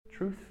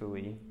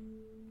truthfully,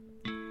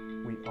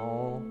 we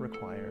all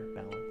require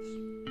balance.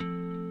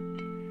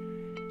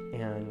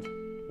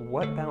 And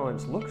what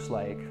balance looks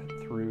like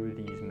through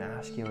these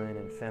masculine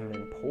and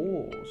feminine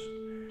poles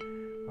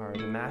are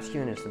the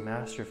masculine is the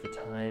master of the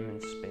time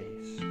and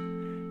space,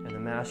 and the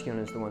masculine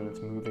is the one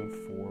that's moving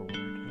forward,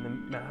 and the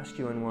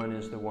masculine one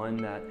is the one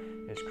that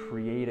is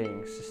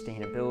creating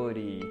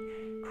sustainability,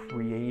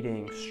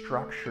 creating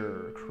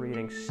structure,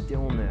 creating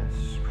stillness,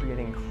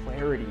 creating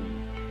clarity,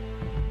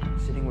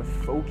 sitting with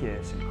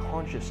focus and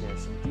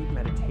consciousness and deep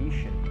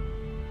meditation.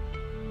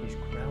 He's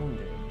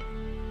grounding.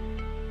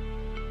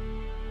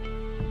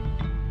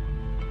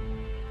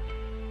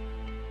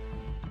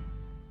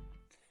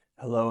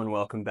 Hello and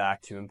welcome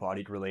back to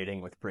Embodied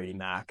Relating with Brady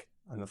Mack.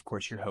 I'm of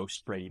course your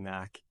host, Brady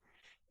Mack.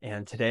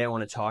 And today I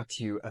want to talk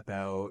to you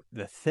about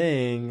the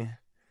thing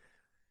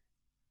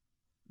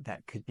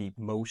that could be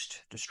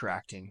most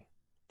distracting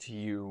to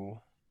you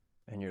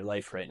and your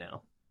life right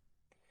now.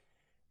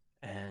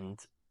 And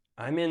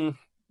I'm in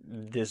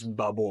this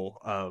bubble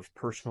of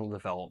personal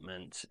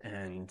development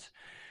and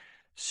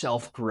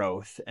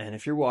self-growth. And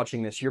if you're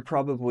watching this, you're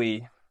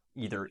probably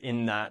either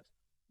in that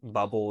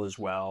bubble as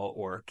well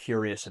or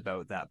curious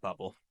about that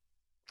bubble.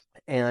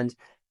 And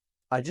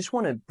I just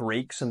want to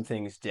break some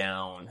things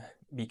down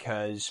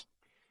because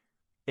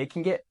it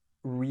can get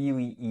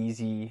really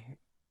easy.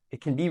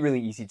 It can be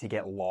really easy to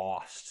get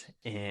lost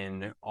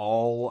in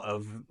all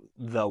of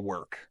the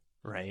work,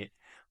 right?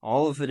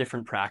 All of the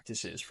different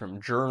practices,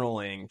 from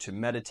journaling to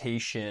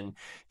meditation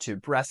to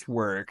breath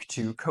work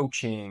to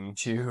coaching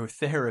to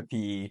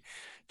therapy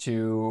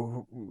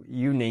to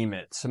you name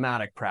it,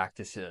 somatic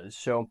practices.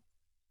 So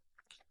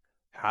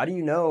how do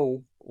you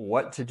know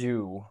what to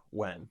do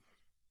when?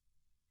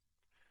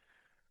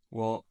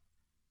 Well,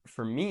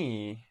 for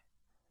me,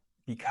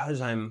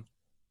 because I'm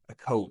a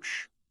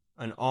coach,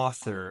 an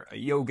author, a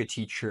yoga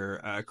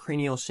teacher, a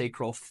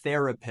craniosacral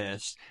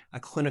therapist, a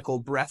clinical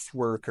breath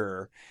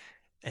worker,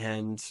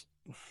 and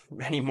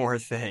many more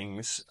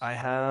things, I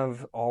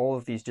have all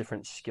of these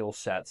different skill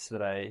sets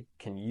that I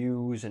can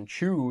use and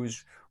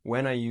choose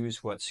when I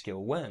use what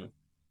skill when.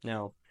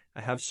 Now,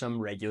 I have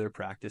some regular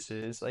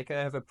practices, like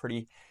I have a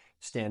pretty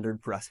standard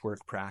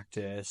breathwork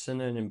practice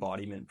and an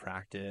embodiment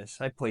practice.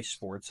 I play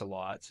sports a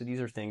lot, so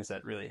these are things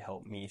that really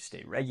help me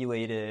stay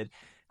regulated,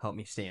 help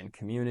me stay in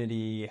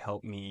community,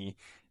 help me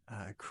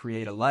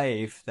create a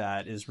life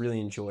that is really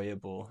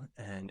enjoyable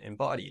and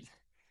embodied.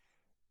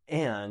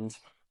 And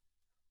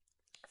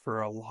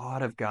for a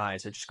lot of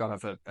guys, I just got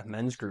off a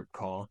men's group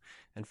call,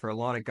 and for a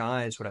lot of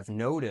guys, what I've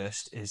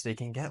noticed is they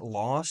can get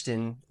lost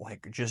in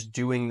like just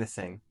doing the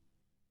thing,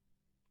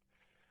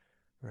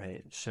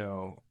 right?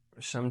 So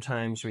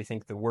sometimes we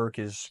think the work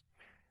is,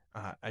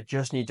 I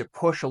just need to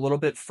push a little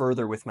bit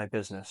further with my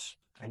business.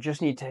 I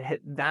just need to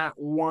hit that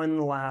one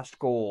last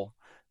goal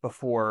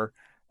before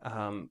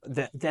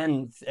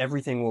then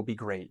everything will be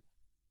great.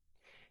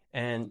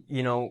 And,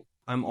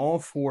 I'm all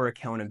for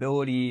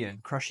accountability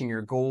and crushing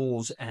your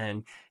goals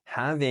and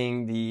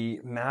having the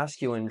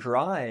masculine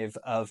drive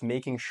of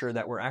making sure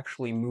that we're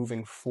actually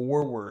moving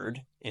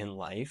forward in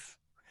life.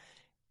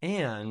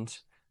 And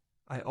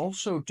I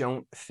also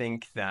don't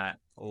think that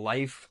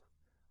life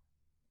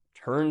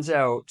turns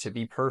out to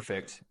be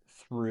perfect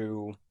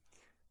through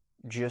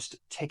just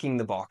ticking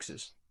the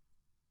boxes,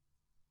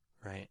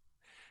 right?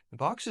 The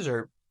boxes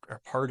are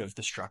part of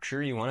the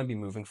structure. You want to be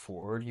moving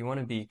forward. You want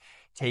to be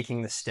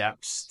taking the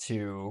steps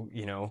to,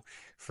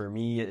 for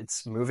me,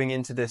 it's moving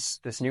into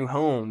this new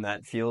home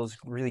that feels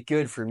really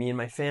good for me and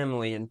my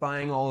family, and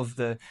buying all of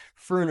the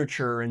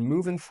furniture and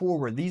moving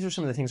forward. These are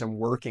some of the things I'm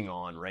working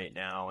on right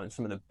now and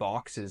some of the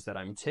boxes that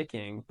I'm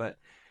ticking. But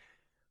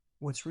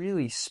what's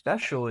really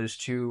special is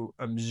to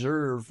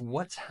observe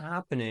what's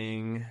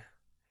happening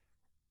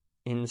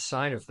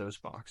inside of those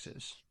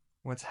boxes.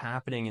 What's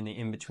happening in the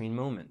in-between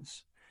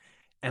moments?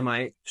 Am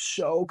I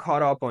so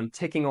caught up on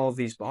ticking all of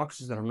these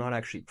boxes that I'm not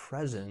actually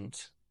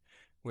present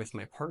with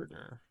my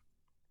partner?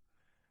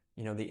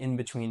 The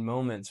in-between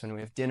moments when we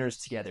have dinners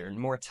together and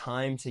more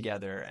time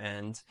together,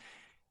 and,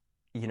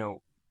 am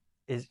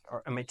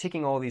I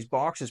ticking all these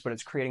boxes, but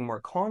it's creating more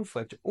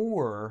conflict?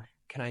 Or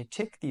can I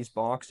tick these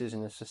boxes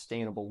in a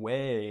sustainable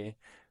way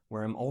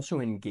where I'm also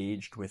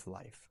engaged with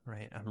life,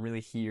 right? I'm really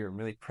here, I'm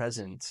really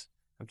present.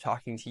 I'm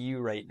talking to you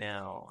right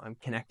now. I'm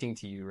connecting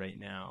to you right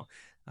now.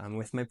 I'm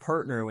with my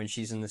partner when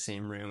she's in the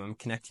same room. I'm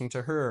connecting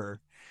to her.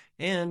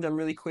 And I'm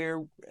really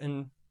clear,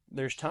 and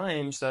there's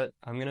times that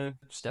I'm going to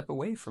step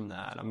away from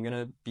that. I'm going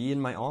to be in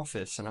my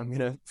office and I'm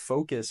going to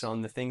focus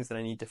on the things that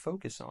I need to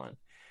focus on.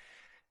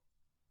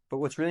 But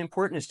what's really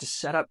important is to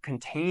set up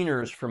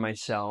containers for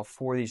myself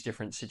for these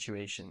different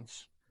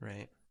situations,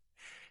 right?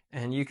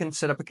 And you can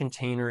set up a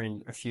container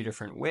in a few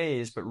different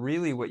ways, but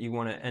really what you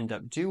want to end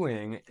up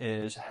doing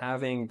is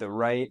having the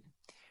right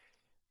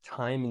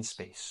time and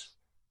space,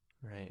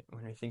 right?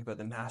 When I think about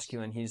the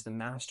masculine, he's the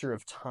master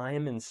of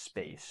time and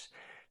space.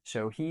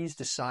 So he's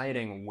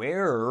deciding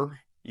where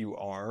you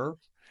are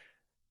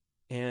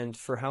and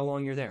for how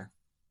long you're there.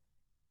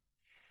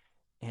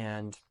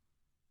 And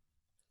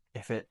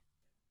if it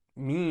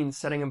means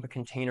setting up a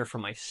container for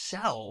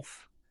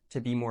myself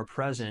to be more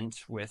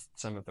present with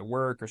some of the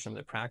work or some of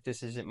the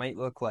practices. It might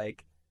look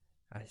like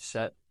I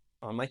set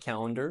on my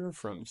calendar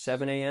from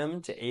 7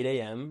 a.m. to 8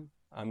 a.m.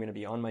 I'm going to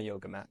be on my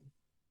yoga mat.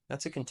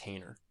 That's a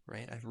container,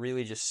 right? I've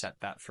really just set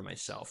that for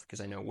myself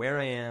because I know where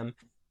I am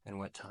and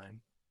what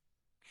time.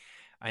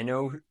 I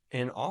know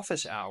in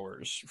office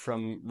hours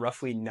from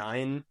roughly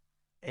 9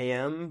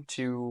 a.m.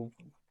 to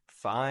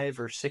 5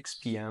 or 6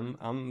 p.m.,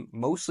 I'm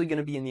mostly going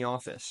to be in the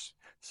office,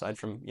 aside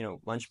from,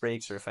 lunch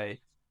breaks or if I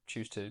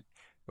choose to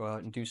go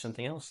out and do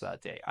something else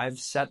that day. I've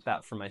set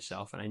that for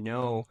myself and I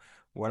know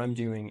what I'm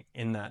doing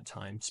in that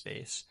time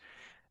space.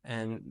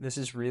 And this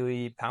is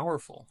really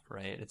powerful,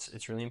 right?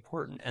 It's really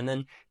important. And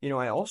then,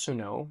 I also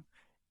know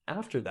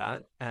after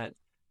that at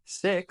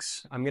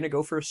 6, I'm going to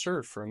go for a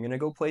surf or I'm going to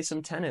go play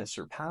some tennis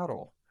or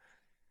paddle.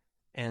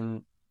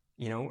 And,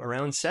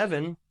 around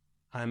 7,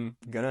 I'm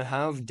going to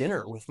have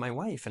dinner with my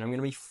wife and I'm going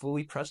to be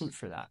fully present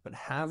for that. But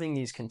having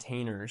these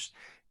containers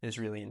is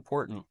really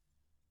important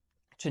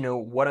to know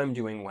what I'm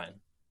doing when.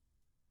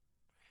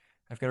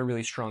 I've got a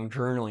really strong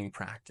journaling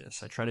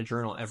practice. I try to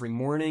journal every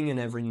morning and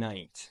every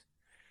night.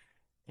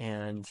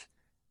 And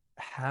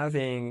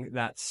having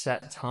that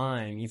set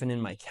time, even in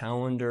my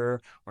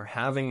calendar, or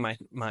having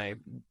my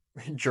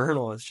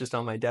journal, it's just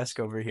on my desk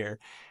over here,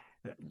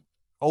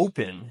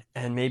 open,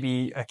 and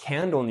maybe a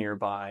candle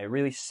nearby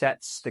really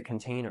sets the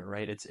container,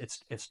 right?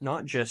 It's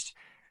not just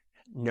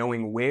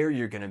knowing where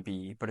you're going to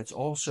be, but it's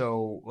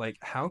also like,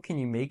 how can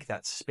you make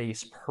that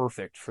space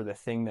perfect for the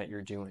thing that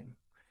you're doing?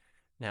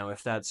 Now,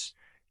 if that's,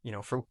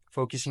 for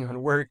focusing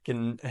on work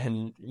and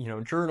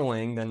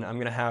journaling, then I'm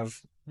going to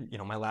have,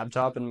 my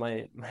laptop and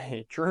my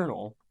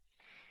journal.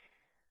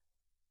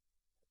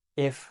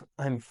 If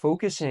I'm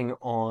focusing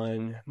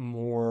on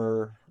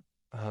more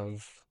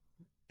of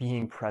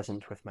being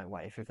present with my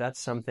wife, if that's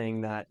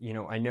something that,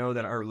 I know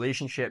that our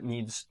relationship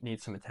needs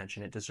some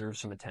attention, it deserves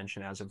some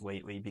attention as of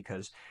lately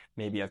because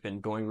maybe I've been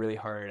going really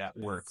hard at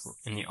work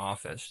in the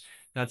office,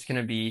 that's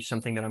going to be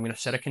something that I'm going to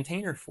set a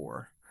container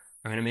for.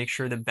 I'm going to make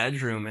sure the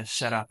bedroom is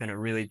set up in a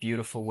really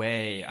beautiful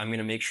way. I'm going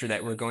to make sure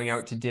that we're going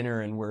out to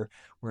dinner and we're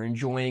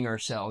enjoying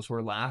ourselves.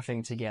 We're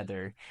laughing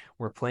together.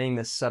 We're playing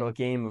this subtle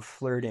game of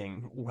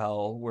flirting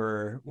while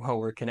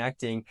we're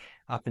connecting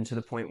up into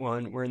the point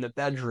when we're in the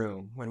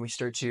bedroom. When we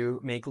start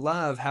to make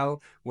love,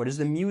 what is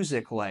the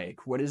music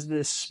like? What is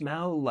the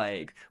smell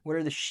like? What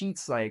are the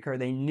sheets like? Are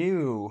they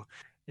new?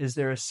 Is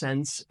there a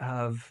sense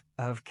of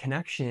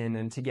connection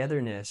and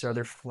togetherness? Are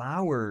there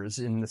flowers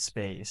in the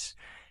space?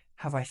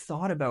 Have I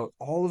thought about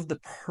all of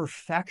the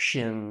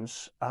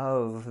perfections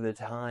of the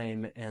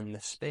time and the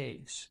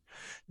space?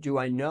 Do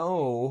I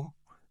know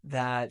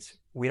that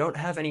we don't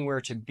have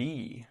anywhere to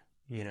be?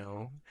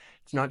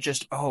 It's not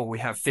just, oh, we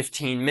have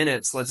 15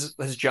 minutes.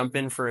 Let's jump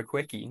in for a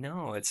quickie.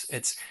 No,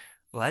 it's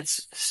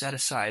let's set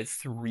aside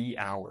 3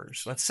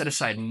 hours. Let's set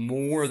aside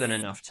more than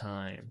enough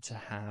time to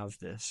have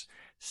this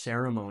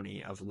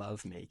ceremony of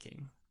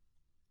lovemaking.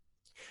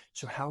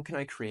 So how can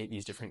I create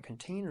these different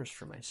containers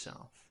for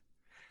myself?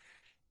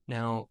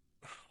 Now,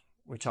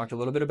 we talked a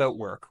little bit about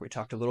work. We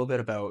talked a little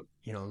bit about,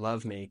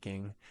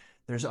 lovemaking.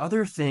 There's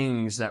other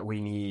things that we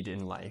need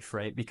in life,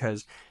 right?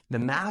 Because the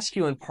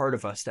masculine part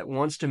of us that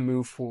wants to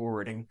move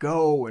forward and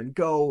go and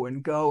go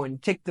and go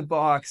and tick the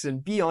box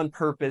and be on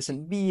purpose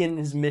and be in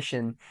his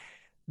mission,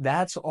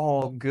 that's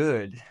all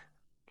good.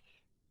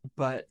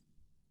 But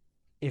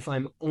if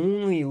I'm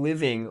only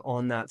living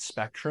on that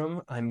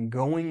spectrum, I'm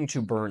going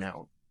to burn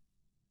out.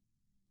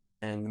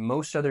 And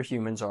most other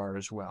humans are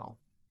as well.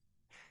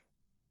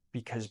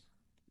 Because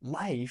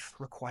life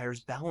requires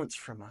balance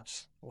from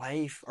us.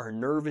 Life, our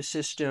nervous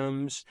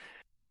systems,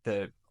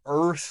 the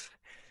earth,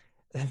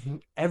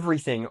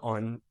 everything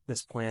on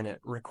this planet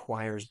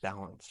requires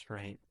balance,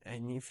 right?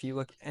 And if you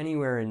look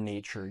anywhere in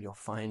nature, you'll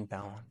find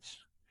balance.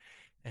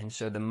 And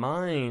so the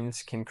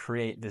minds can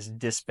create this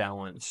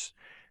disbalance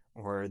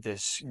or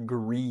this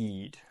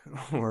greed,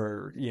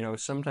 or,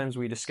 sometimes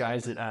we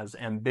disguise it as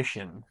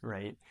ambition,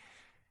 right?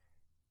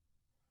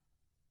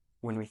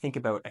 When we think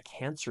about a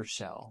cancer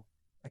cell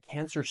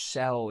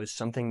is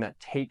something that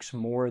takes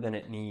more than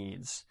it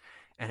needs,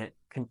 and it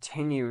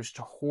continues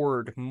to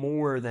hoard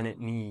more than it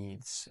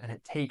needs, and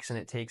it takes and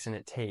it takes and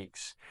it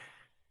takes.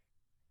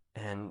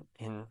 And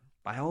in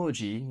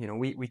biology,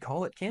 we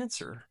call it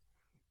cancer.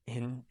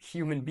 In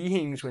human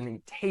beings, when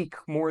we take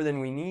more than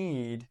we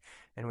need,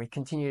 and we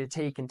continue to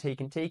take and take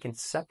and take and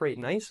separate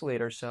and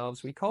isolate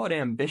ourselves, we call it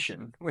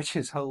ambition, which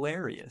is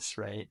hilarious,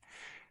 right?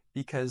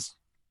 Because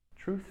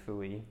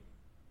truthfully,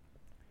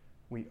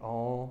 we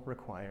all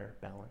require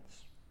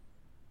balance.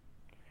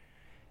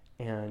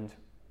 And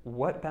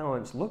what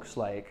balance looks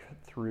like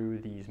through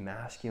these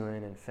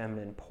masculine and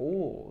feminine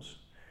poles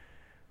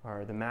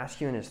are the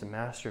masculine is the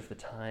master of the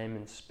time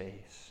and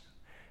space.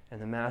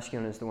 And the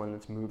masculine is the one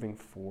that's moving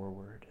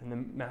forward. And the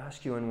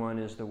masculine one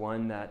is the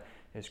one that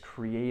is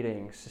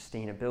creating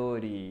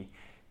sustainability,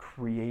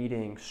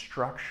 creating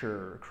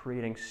structure,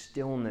 creating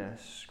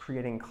stillness,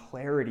 creating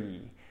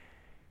clarity,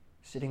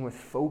 sitting with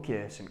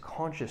focus and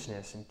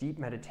consciousness and deep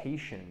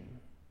meditation.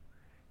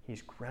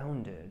 He's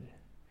grounded.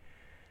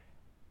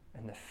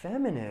 And the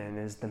feminine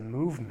is the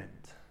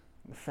movement.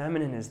 The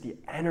feminine is the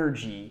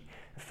energy.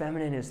 The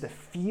feminine is the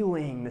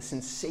feeling, the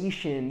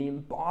sensation, the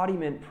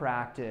embodiment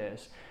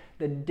practice,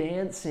 the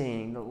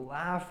dancing, the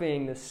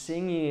laughing, the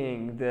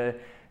singing,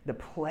 the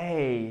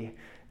play,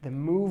 the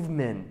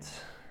movement,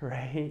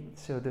 right?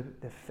 So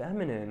the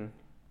feminine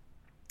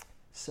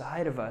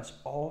side of us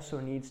also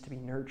needs to be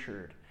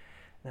nurtured.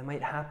 That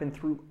might happen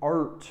through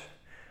art,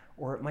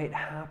 or it might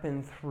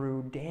happen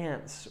through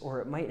dance,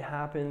 or it might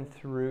happen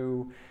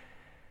through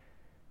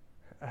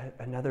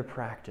another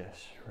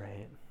practice,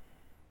 right?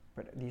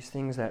 But these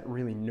things that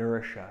really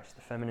nourish us,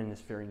 the feminine is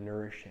very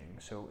nourishing.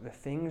 So the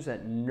things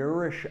that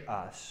nourish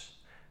us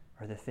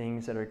are the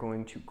things that are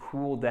going to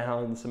cool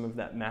down some of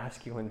that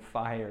masculine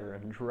fire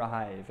and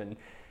drive and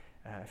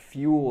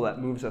fuel that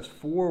moves us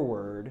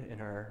forward in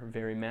our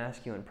very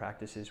masculine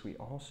practices. We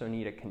also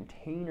need a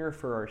container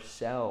for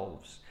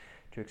ourselves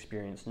to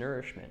experience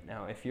nourishment.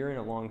 Now, if you're in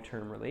a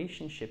long-term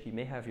relationship, you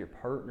may have your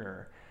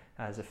partner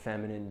as a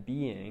feminine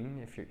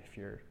being, if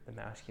you're the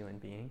masculine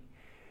being,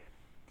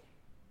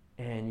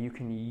 and you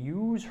can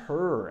use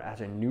her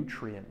as a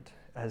nutrient,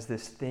 as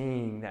this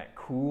thing that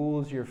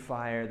cools your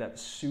fire, that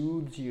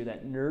soothes you,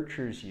 that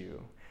nurtures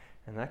you.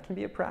 And that can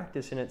be a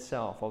practice in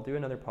itself. I'll do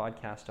another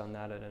podcast on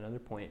that at another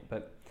point,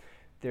 but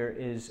there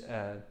is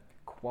a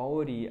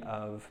quality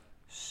of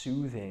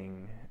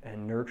soothing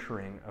and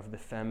nurturing of the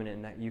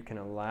feminine that you can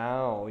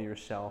allow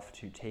yourself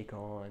to take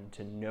on,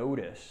 to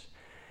notice,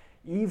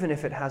 even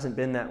if it hasn't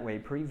been that way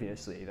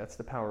previously. That's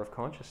the power of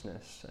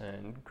consciousness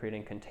and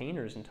creating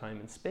containers in time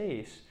and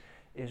space,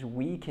 is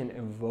we can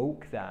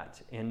evoke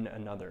that in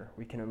another.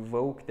 We can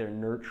evoke their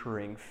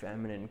nurturing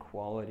feminine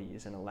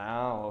qualities and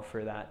allow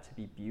for that to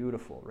be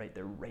beautiful, right?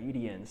 Their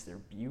radiance, their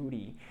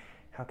beauty.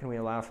 How can we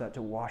allow for that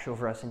to wash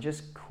over us and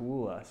just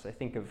cool us? I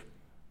think of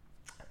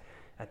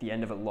at the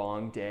end of a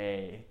long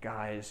day,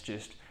 guys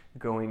just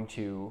going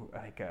to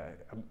like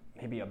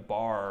maybe a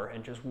bar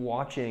and just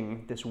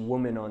watching this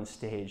woman on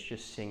stage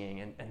just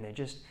singing, and they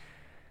just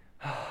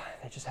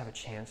have a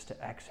chance to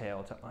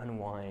exhale, to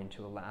unwind,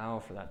 to allow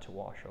for that to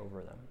wash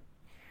over them.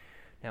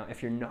 Now,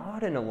 if you're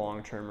not in a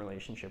long-term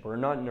relationship, or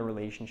not in a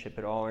relationship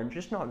at all, or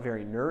just not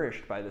very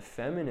nourished by the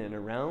feminine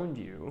around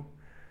you,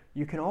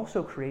 you can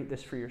also create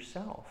this for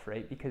yourself,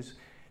 right? Because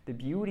the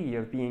beauty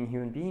of being a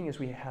human being is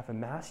we have a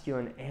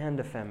masculine and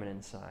a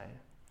feminine side.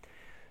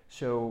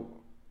 So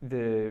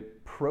the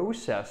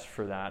process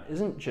for that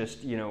isn't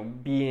just,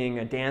 being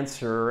a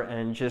dancer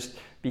and just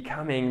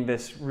becoming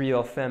this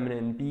real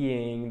feminine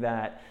being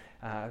that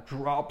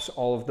drops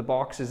all of the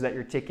boxes that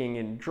you're ticking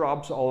and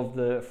drops all of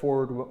the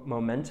forward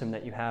momentum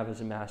that you have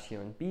as a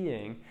masculine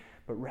being,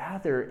 but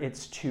rather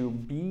it's to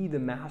be the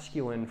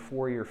masculine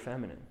for your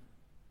feminine.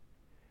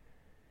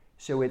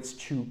 So it's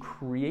to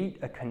create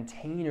a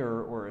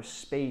container or a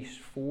space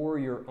for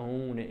your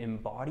own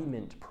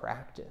embodiment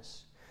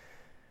practice,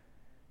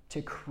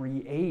 to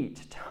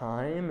create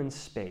time and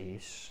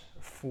space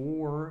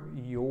for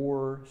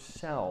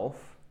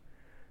yourself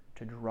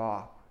to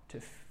drop,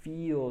 to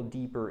feel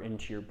deeper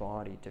into your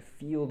body, to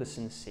feel the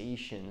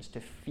sensations,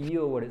 to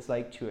feel what it's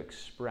like to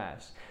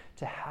express,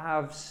 to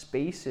have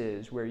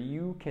spaces where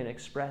you can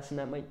express, and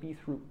that might be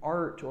through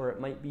art, or it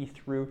might be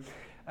through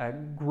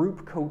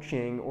group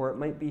coaching, or it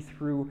might be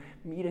through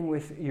meeting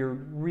with your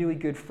really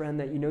good friend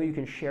that you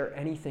can share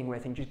anything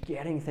with, and just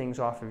getting things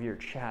off of your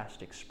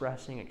chest,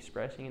 expressing,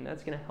 and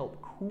that's going to help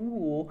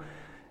cool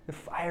the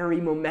fiery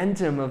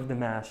momentum of the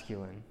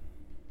masculine.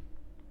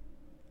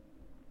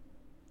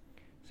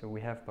 So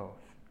we have both,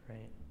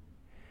 right?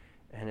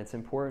 And it's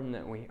important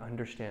that we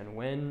understand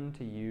when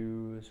to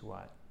use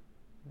what.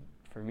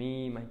 For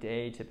me, my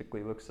day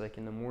typically looks like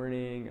in the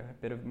morning, a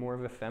bit of more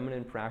of a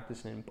feminine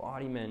practice and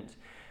embodiment,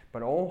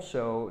 but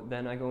also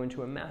then I go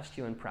into a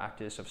masculine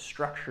practice of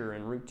structure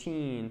and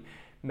routine,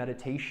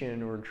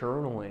 meditation or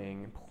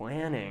journaling,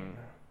 planning,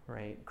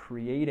 right?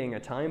 Creating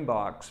a time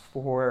box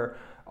for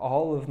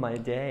all of my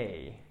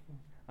day,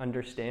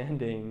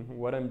 understanding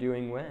what I'm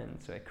doing when.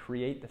 So I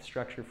create the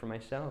structure for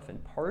myself,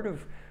 and part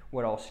of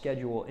what I'll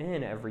schedule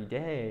in every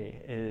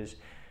day is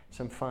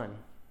some fun,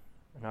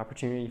 an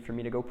opportunity for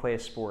me to go play a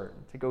sport,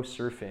 to go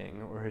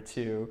surfing, or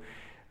to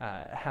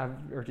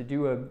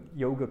do a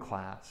yoga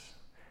class.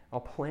 I'll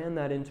plan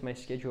that into my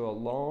schedule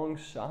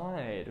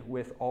alongside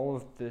with all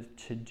of the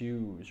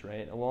to-dos,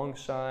 right?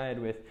 Alongside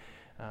with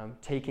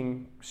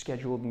taking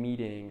scheduled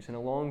meetings, and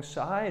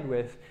alongside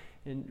with,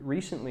 and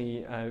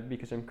recently,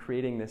 because I'm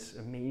creating this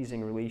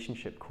amazing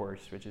relationship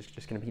course, which is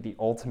just going to be the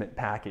ultimate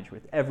package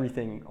with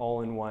everything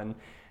all in one,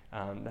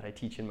 that I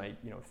teach in my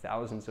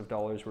thousands of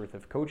dollars worth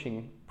of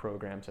coaching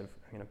programs. I'm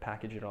going to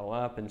package it all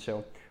up. And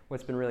so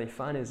what's been really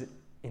fun is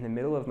in the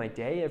middle of my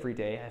day every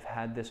day, I've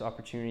had this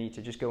opportunity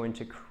to just go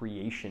into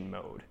creation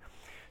mode.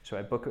 So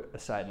I book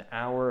aside an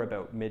hour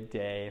about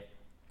midday,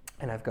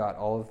 and I've got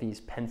all of these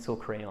pencil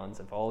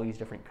crayons of all these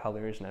different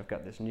colors, and I've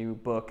got this new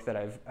book that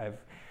I've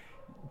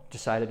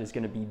decided is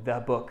going to be the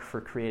book for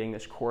creating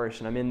this course,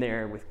 and I'm in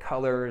there with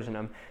colors, and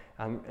I'm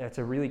It's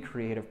a really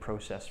creative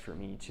process for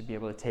me to be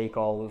able to take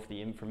all of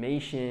the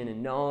information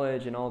and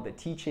knowledge and all the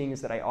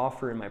teachings that I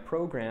offer in my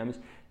programs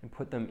and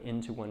put them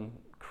into one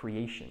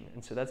creation.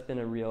 And so that's been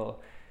a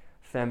real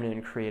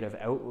feminine creative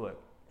outlet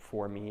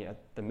for me at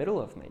the middle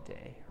of my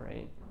day,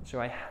 right? So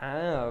I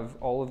have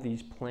all of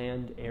these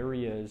planned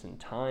areas and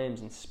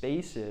times and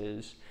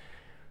spaces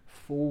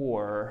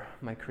for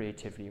my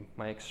creativity,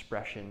 my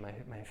expression,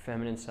 my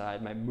feminine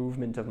side, my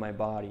movement of my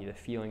body, the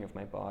feeling of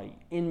my body,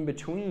 in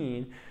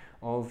between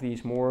all of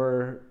these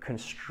more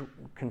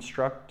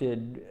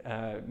constructed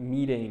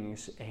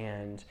meetings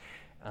and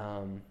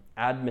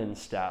admin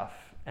stuff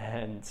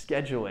and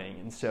scheduling.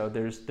 And so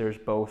there's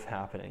both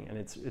happening, and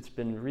it's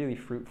been really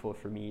fruitful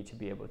for me to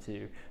be able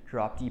to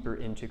drop deeper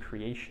into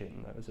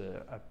creation. That was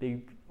a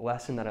big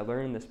lesson that I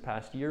learned this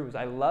past year. Was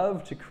I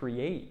love to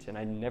create, and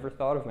I never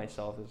thought of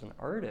myself as an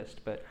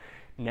artist, but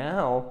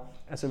now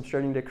as I'm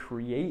starting to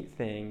create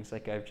things,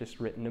 like I've just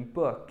written a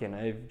book and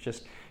I've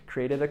just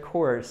created a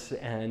course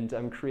and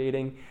I'm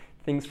creating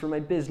things for my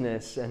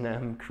business and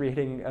I'm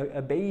creating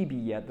a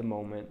baby at the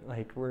moment,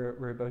 like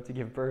we're about to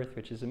give birth,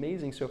 which is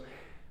amazing. So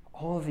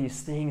all of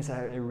these things,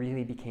 I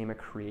really became a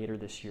creator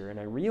this year. And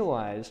I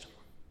realized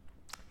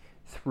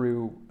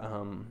through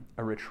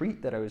a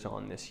retreat that I was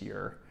on this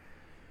year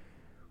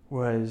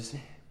was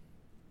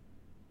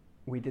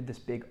we did this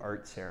big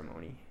art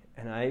ceremony.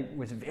 And I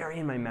was very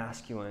in my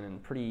masculine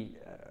and pretty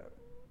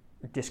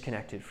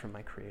disconnected from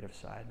my creative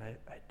side. And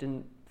I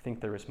didn't think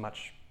there was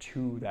much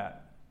to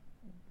that,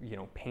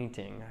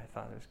 painting. I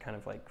thought it was kind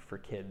of like for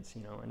kids,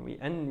 and we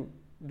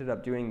ended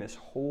up doing this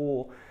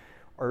whole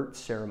art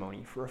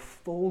ceremony for a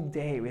full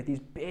day. We had these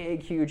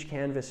big, huge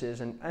canvases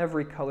and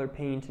every color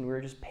paint, and we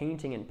were just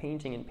painting and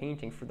painting and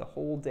painting for the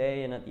whole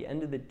day. And at the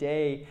end of the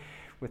day,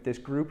 with this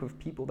group of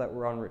people that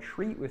were on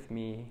retreat with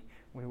me,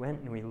 we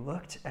went and we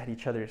looked at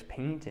each other's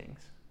paintings.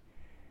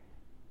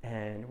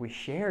 And we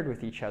shared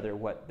with each other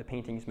what the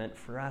paintings meant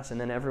for us,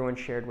 and then everyone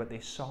shared what they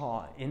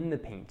saw in the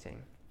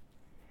painting.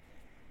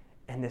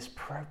 And this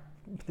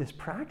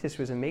practice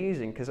was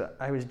amazing because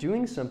I was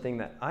doing something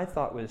that I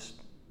thought was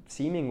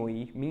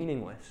seemingly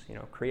meaningless,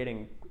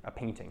 creating a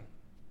painting.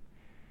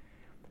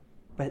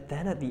 But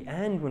then at the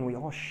end, when we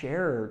all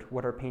shared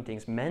what our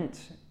paintings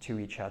meant to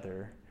each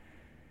other,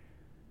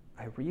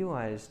 I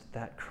realized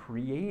that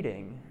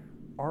creating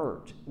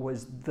art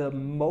was the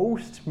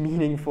most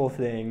meaningful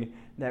thing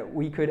that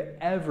we could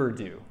ever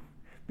do,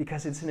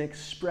 because it's an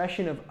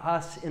expression of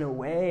us in a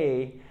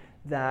way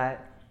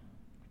that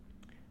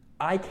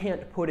I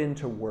can't put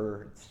into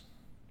words.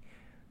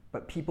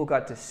 But people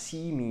got to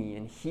see me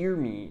and hear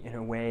me in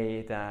a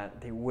way that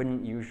they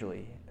wouldn't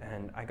usually.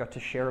 And I got to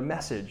share a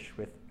message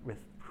with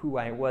who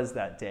I was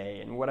that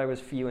day and what I was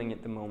feeling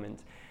at the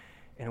moment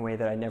in a way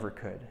that I never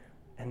could.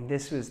 And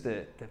this was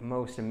the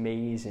most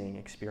amazing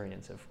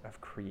experience of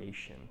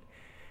creation.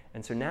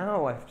 And so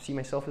now I see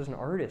myself as an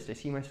artist. I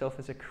see myself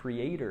as a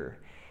creator.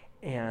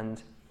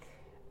 And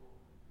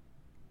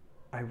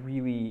I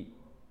really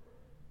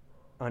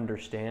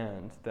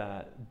understand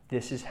that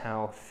this is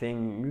how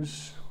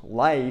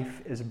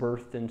life is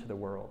birthed into the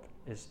world,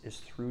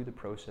 is through the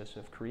process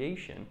of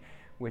creation,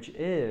 which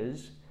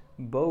is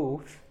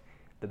both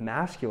the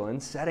masculine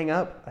setting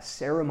up a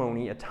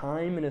ceremony, a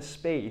time and a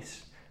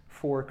space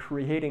for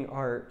creating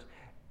art,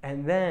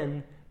 and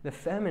then the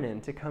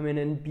feminine to come in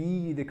and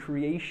be the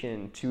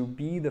creation, to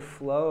be the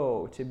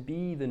flow, to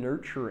be the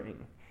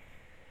nurturing.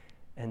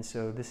 And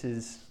so this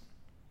is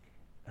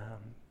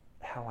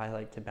how I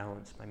like to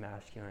balance my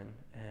masculine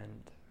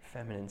and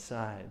feminine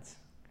sides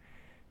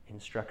in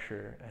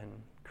structure and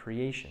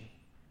creation.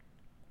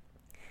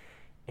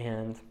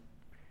 And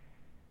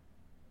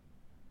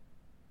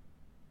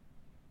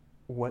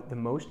what the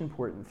most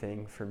important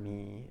thing for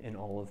me in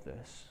all of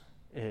this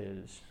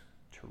is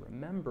to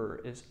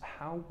remember is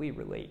how we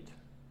relate.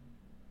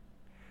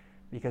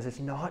 Because it's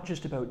not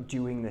just about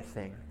doing the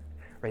thing,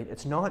 right?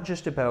 It's not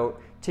just about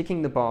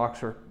ticking the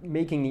box or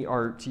making the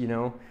art,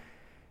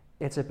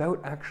 It's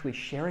about actually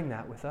sharing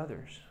that with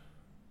others.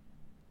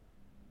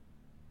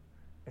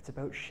 It's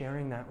about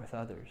sharing that with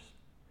others.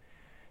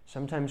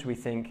 Sometimes we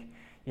think,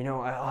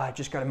 I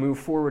just got to move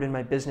forward in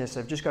my business.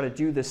 I've just got to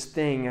do this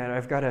thing, and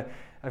I've got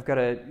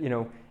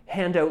to,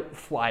 hand out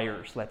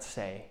flyers. Let's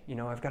say,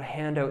 I've got to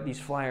hand out these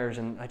flyers,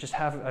 and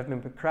I've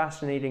been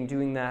procrastinating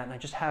doing that, and I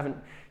just haven't,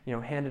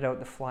 handed out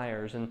the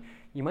flyers. And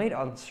you might,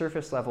 on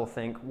surface level,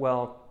 think,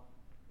 well,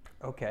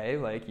 okay,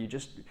 like you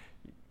just,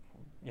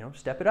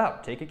 step it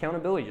up, take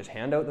accountability, just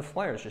hand out the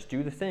flyers, just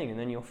do the thing, and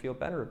then you'll feel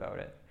better about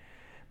it.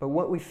 But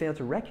what we fail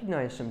to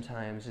recognize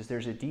sometimes is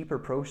there's a deeper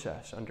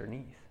process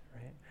underneath,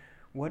 right?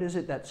 What is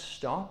it that's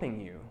stopping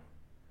you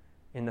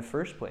in the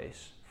first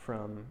place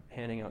from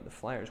handing out the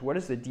flyers? What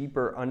is the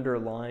deeper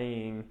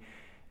underlying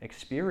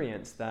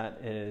experience that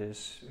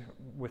is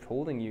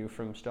withholding you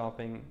from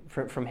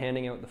from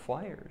handing out the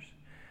flyers?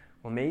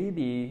 Well,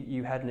 maybe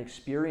you had an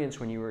experience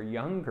when you were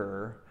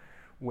younger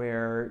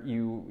where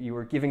you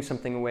were giving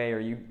something away, or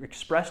you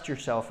expressed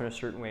yourself in a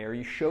certain way, or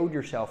you showed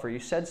yourself, or you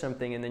said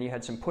something and then you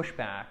had some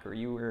pushback, or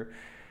you were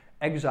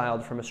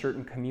exiled from a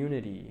certain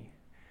community.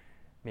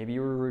 Maybe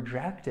you were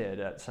rejected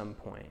at some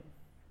point,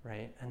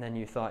 right? And then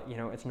you thought,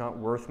 it's not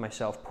worth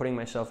myself putting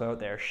myself out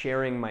there,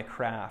 sharing my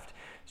craft.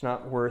 It's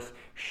not worth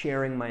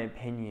sharing my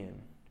opinion,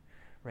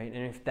 right?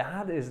 And if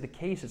that is the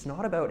case, it's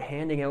not about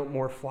handing out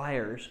more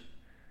flyers.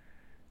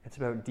 It's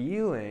about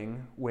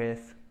dealing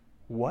with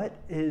what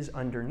is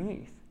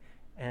underneath.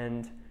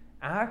 And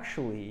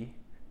actually,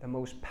 the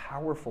most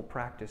powerful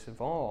practice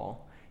of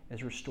all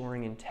is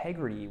restoring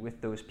integrity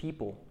with those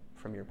people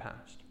from your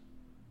past.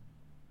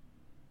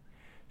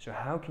 So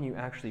how can you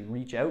actually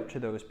reach out to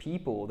those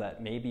people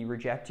that maybe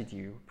rejected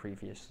you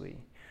previously,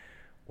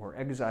 or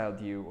exiled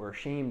you, or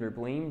shamed or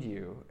blamed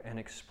you, and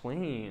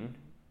explain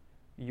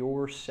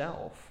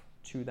yourself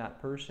to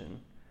that person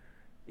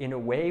in a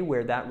way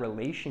where that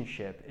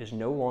relationship is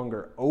no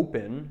longer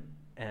open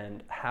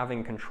and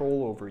having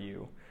control over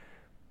you,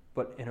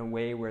 but in a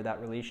way where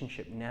that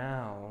relationship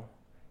now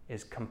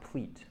is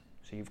complete.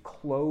 So you've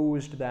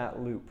closed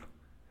that loop.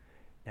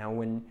 Now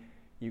when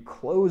you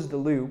close the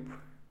loop,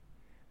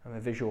 I'm a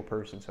visual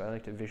person, so I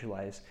like to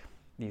visualize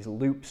these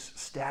loops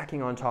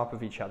stacking on top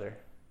of each other.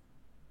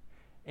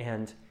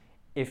 And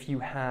if you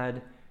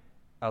had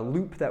a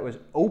loop that was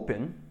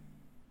open,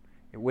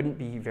 it wouldn't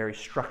be very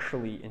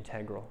structurally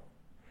integral.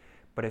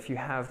 But if you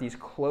have these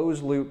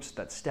closed loops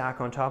that stack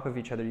on top of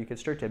each other, you can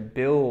start to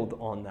build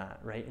on that,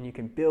 right? And you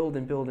can build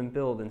and build and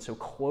build. And so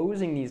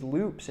closing these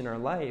loops in our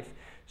life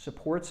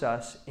supports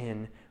us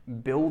in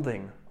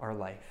building our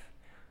life.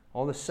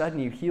 All of a sudden,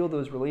 you heal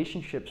those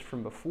relationships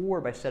from before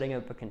by setting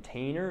up a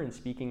container and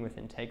speaking with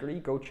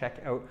integrity. Go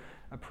check out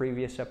a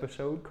previous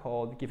episode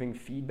called Giving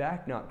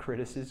Feedback, Not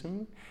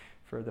Criticism,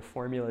 for the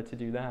formula to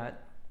do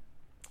that.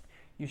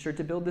 You start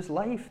to build this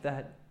life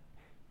that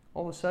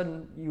all of a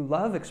sudden you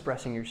love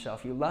expressing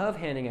yourself. You love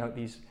handing out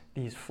these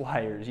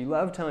flyers. You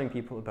love telling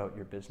people about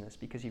your business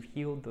because you've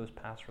healed those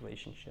past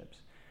relationships.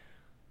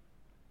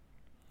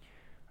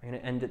 I'm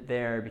going to end it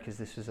there because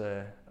this is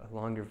a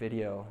longer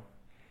video.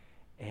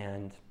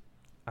 And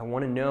I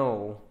want to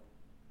know,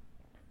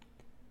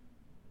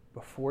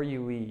 before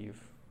you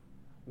leave,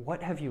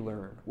 what have you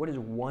learned? What is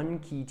one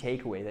key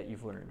takeaway that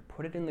you've learned?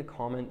 Put it in the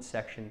comment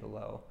section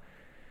below.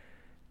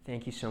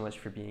 Thank you so much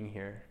for being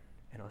here,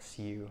 and I'll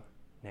see you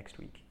next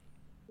week.